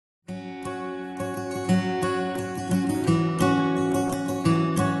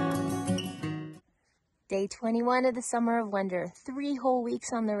Day 21 of the Summer of Wonder, 3 whole weeks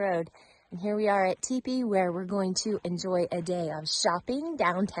on the road. And here we are at Teepee, where we're going to enjoy a day of shopping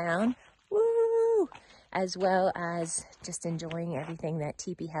downtown, woo, as well as just enjoying everything that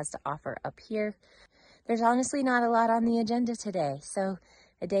Teepee has to offer up here. There's honestly not a lot on the agenda today, so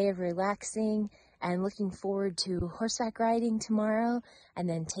a day of relaxing and looking forward to horseback riding tomorrow and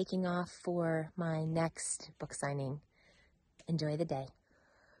then taking off for my next book signing. Enjoy the day.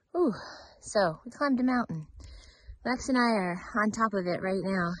 Ooh, so we climbed a mountain. Lex and I are on top of it right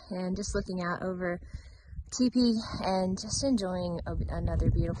now and just looking out over Teepee and just enjoying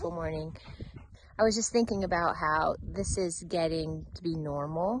another beautiful morning. I was just thinking about how this is getting to be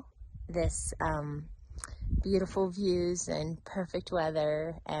normal, this beautiful views and perfect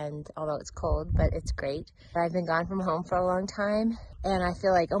weather, and although it's cold, but it's great. I've been gone from home for a long time and I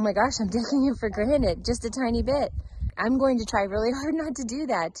feel like, oh my gosh, I'm taking it for granted just a tiny bit. I'm going to try really hard not to do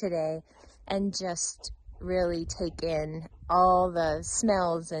that today and just really take in all the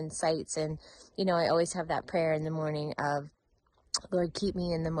smells and sights. And, you know, I always have that prayer in the morning of, Lord, keep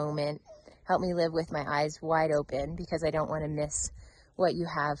me in the moment. Help me live with my eyes wide open because I don't want to miss what you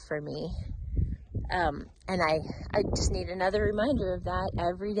have for me. And I just need another reminder of that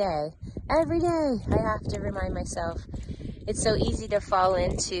every day. Every day I have to remind myself. It's so easy to fall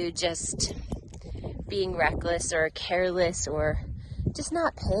into just being reckless or careless or just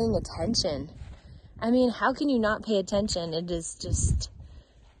not paying attention. I mean, how can you not pay attention? It is just,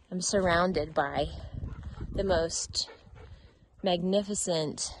 I'm surrounded by the most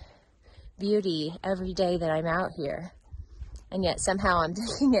magnificent beauty every day that I'm out here. And yet somehow I'm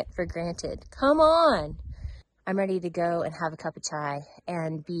taking it for granted. Come on! I'm ready to go and have a cup of chai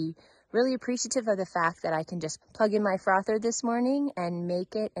and be really appreciative of the fact that I can just plug in my frother this morning and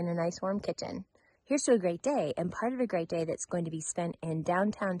make it in a nice warm kitchen. Here's to a great day, and part of a great day that's going to be spent in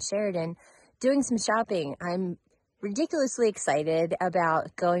downtown Sheridan doing some shopping. I'm ridiculously excited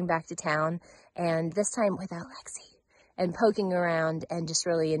about going back to town, and this time without Lexi, and poking around and just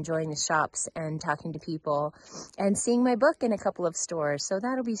really enjoying the shops and talking to people and seeing my book in a couple of stores. So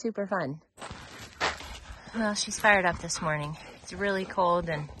that'll be super fun. Well, she's fired up this morning. It's really cold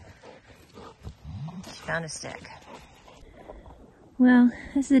and she found a stick. Well,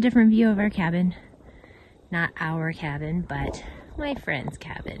 this is a different view of our cabin. Not our cabin, but my friend's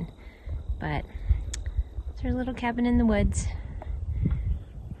cabin. But it's our little cabin in the woods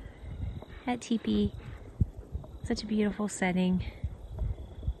at Teepee. Such a beautiful setting.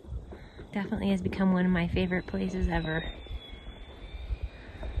 Definitely has become one of my favorite places ever.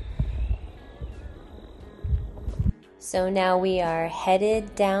 So now we are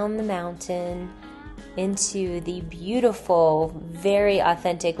headed down the mountain into the beautiful, very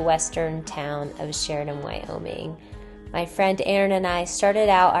authentic western town of Sheridan, Wyoming. My friend Erin and I started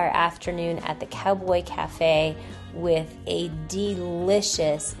out our afternoon at the Cowboy Cafe with a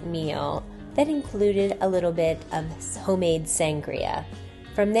delicious meal that included a little bit of homemade sangria.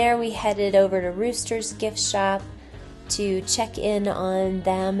 From there we headed over to Rooster's gift shop to check in on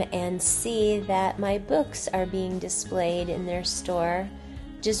them and see that my books are being displayed in their store.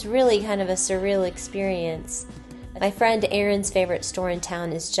 Just really kind of a surreal experience. My friend Erin's favorite store in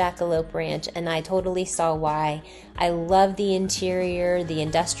town is Jackalope Ranch, and I totally saw why. I love the interior, the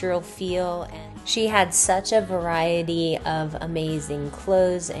industrial feel, and she had such a variety of amazing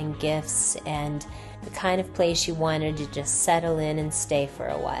clothes and gifts and the kind of place you wanted to just settle in and stay for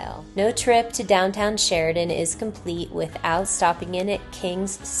a while. No trip to downtown Sheridan is complete without stopping in at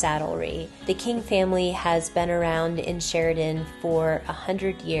King's Saddlery. The King family has been around in Sheridan for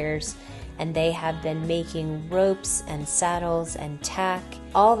 100 years, and they have been making ropes and saddles and tack,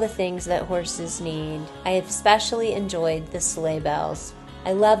 all the things that horses need. I have especially enjoyed the sleigh bells.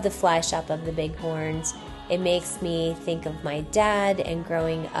 I love the fly shop of the Bighorns. It makes me think of my dad and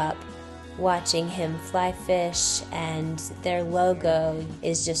growing up watching him fly fish, and their logo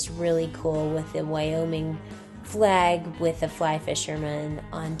is just really cool with the Wyoming flag with a fly fisherman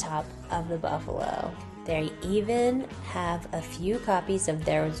on top of the buffalo. They even have a few copies of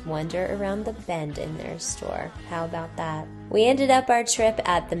There's Wonder Around the Bend in their store. How about that? We ended up our trip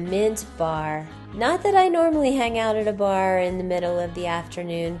at the Mint Bar. Not that I normally hang out at a bar in the middle of the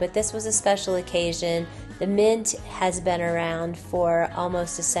afternoon, but this was a special occasion. The Mint has been around for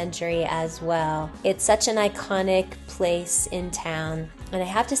almost a century as well. It's such an iconic place in town. And I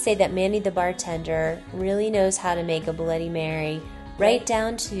have to say that Manny the bartender really knows how to make a Bloody Mary, right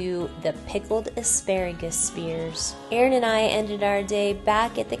down to the pickled asparagus spears. Erin and I ended our day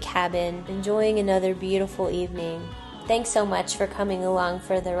back at the cabin, enjoying another beautiful evening. Thanks so much for coming along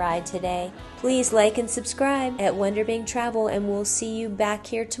for the ride today. Please like and subscribe at WonderBing Travel, and we'll see you back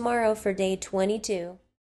here tomorrow for day 22.